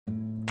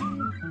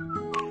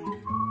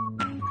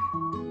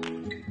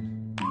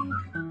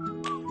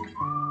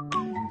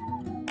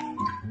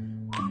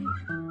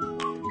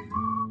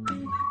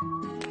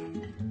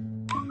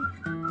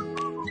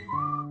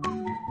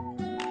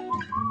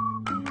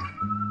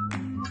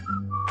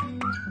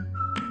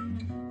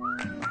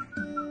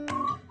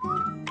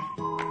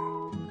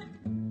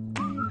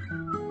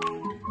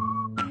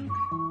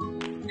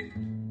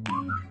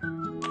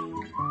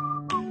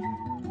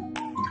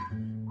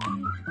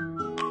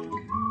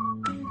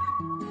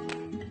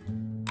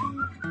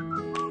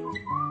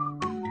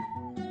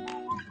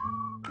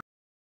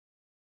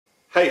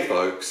Hey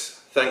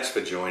folks, thanks for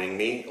joining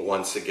me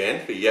once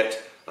again for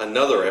yet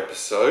another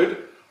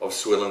episode of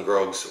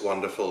SwillinGrog's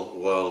wonderful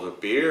world of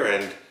beer.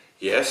 And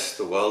yes,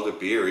 the world of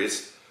beer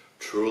is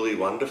truly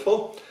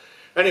wonderful.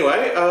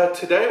 Anyway,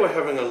 today we're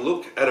having a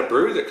look at a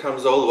brew that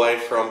comes all the way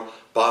from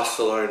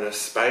Barcelona,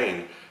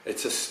 Spain.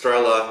 It's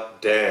Estrella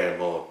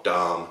Damm, or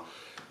Damm,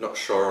 not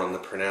sure on the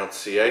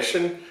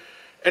pronunciation.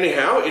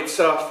 Anyhow, it's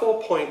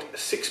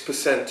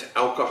 4.6%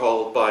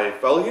 alcohol by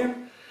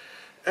volume.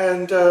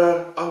 And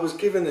I was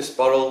given this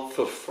bottle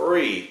for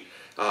free.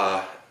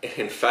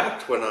 In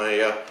fact, when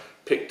I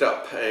picked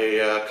up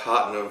a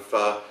carton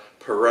of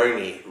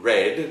Peroni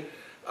Red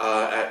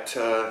at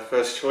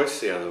First Choice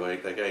the other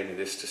week, they gave me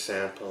this to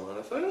sample, and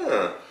I thought,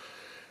 oh,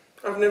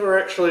 I've never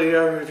actually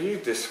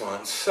reviewed this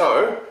one.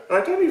 So,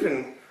 I don't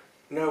even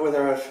know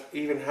whether I've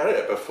even had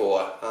it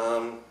before.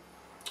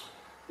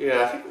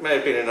 Yeah, I think it may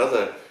have been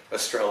another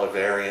Estrella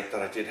variant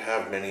that I did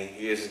have many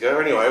years ago.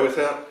 Anyway,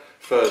 without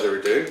further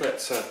ado,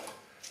 let's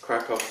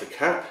crack off the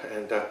cap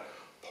and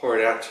pour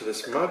it out to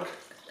this mug.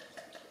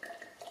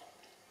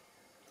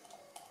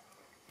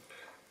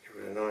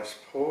 Give it a nice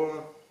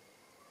pour.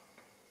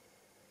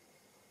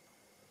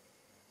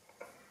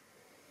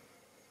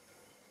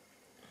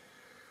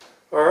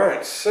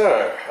 Alright,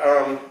 so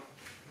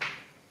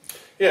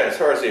yeah, as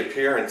far as the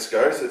appearance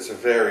goes, it's a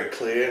very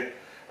clear,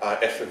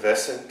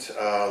 effervescent,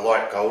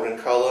 light golden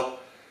colour.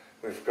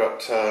 We've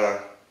got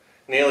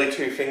nearly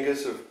 2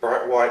 fingers of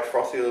bright white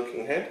frothy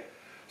looking head.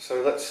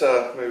 So let's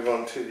move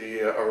on to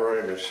the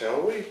aroma,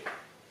 shall we?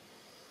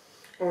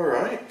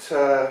 Alright,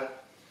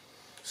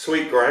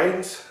 sweet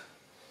grains,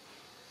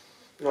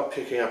 not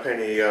picking up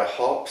any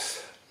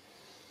hops,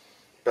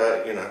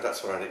 but you know,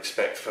 that's what I'd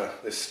expect for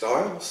this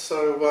style.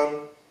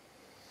 So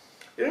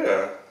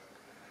yeah,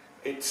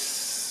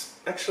 it's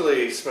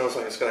actually smells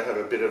like it's going to have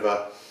a bit of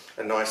a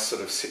nice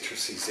sort of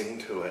citrusy zing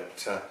to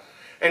it.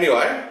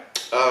 Anyway,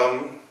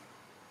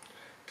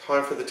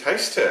 time for the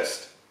taste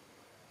test.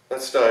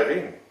 Let's dive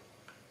in.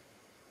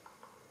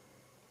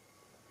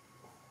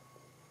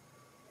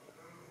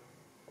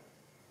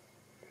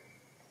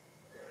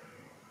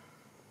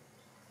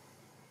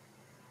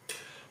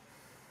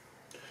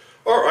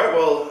 Alright,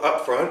 well,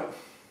 up front,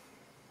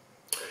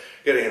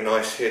 getting a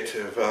nice hit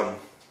of,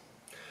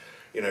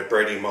 you know,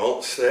 bready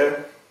malts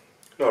there.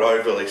 Not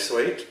overly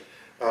sweet.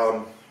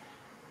 No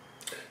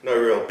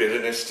real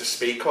bitterness to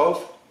speak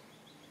of.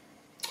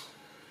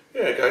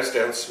 Yeah, it goes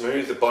down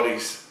smooth. The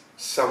body's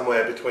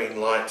somewhere between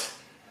light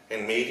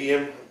and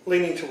medium,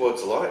 leaning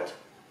towards light.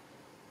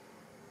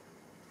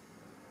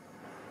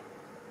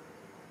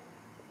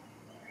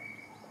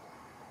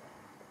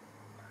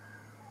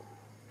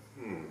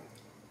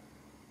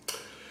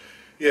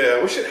 Yeah,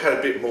 I wish it had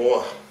a bit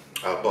more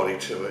body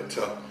to it,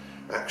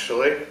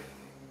 actually.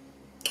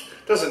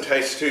 Doesn't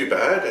taste too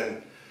bad,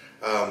 and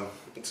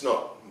it's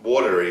not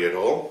watery at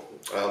all,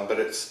 but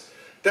it's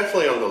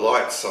definitely on the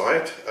light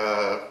side.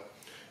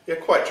 Yeah,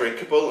 quite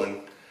drinkable,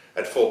 and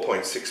at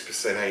 4.6%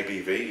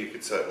 ABV, you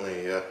could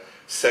certainly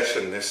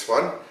session this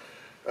one.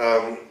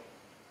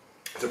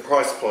 The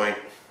price point,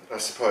 I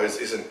suppose,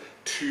 isn't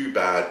too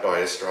bad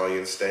by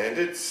Australian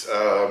standards.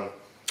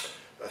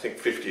 I think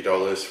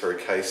 $50 for a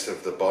case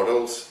of the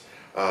bottles.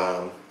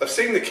 I've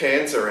seen the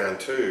cans around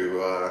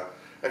too.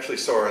 Actually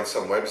saw on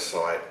some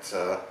website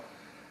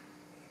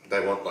they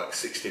want like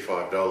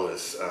 $65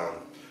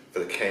 for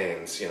the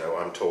cans. You know,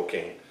 I'm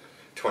talking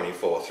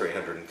 24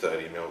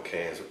 330ml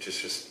cans, which is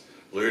just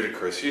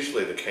ludicrous.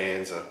 Usually the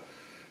cans are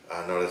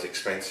not as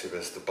expensive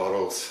as the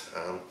bottles,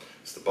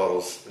 as the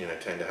bottles, you know,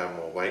 tend to have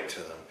more weight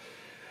to them.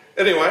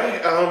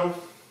 Anyway,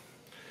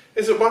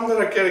 is it one that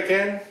I get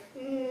again?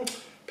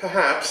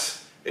 Perhaps.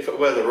 If it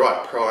were the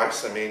right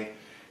price. I mean,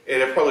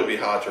 it'd probably be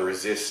hard to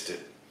resist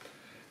it,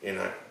 you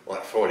know,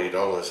 like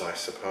 $40, I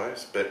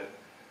suppose. But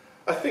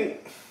I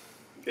think,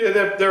 yeah,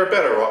 there are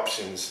better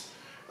options,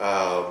 you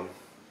know,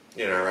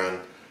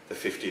 around the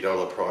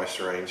 $50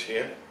 price range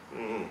here.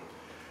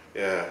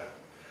 Yeah,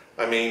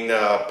 I mean,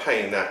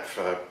 paying that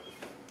for,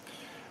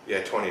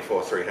 yeah,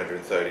 24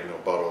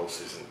 330ml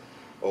bottles isn't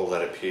all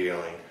that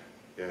appealing.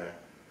 Yeah.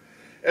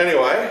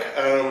 Anyway,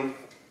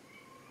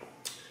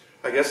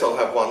 I guess I'll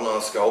have one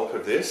last gulp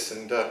of this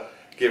and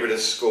give it a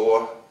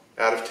score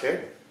out of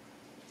 10.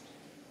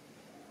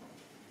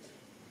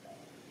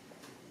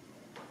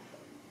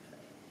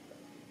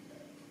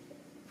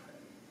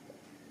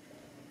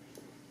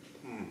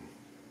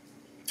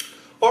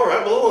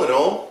 Alright, well, all in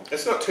all,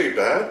 it's not too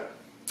bad.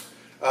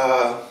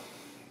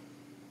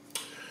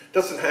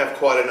 Doesn't have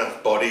quite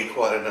enough body,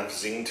 quite enough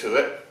zing to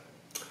it,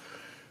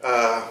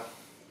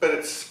 but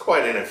it's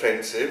quite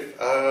inoffensive.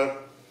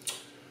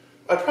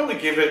 I'd probably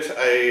give it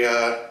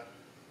a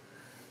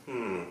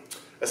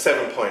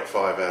 7.5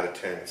 out of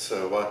 10.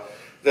 So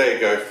there you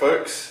go,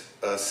 folks.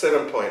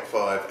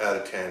 7.5 out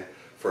of 10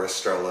 for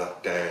Estrella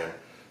Damm.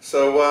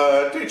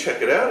 So do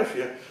check it out. If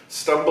you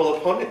stumble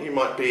upon it, you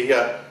might be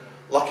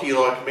lucky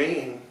like me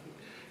and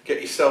get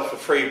yourself a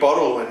free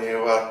bottle when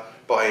you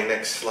buy your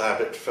next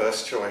slab at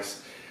First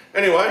Choice.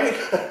 Anyway,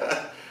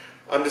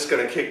 I'm just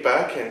going to kick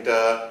back and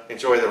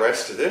enjoy the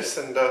rest of this,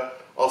 and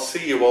I'll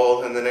see you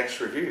all in the next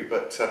review.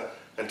 But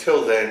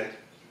until then,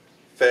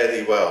 fare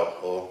thee well,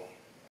 or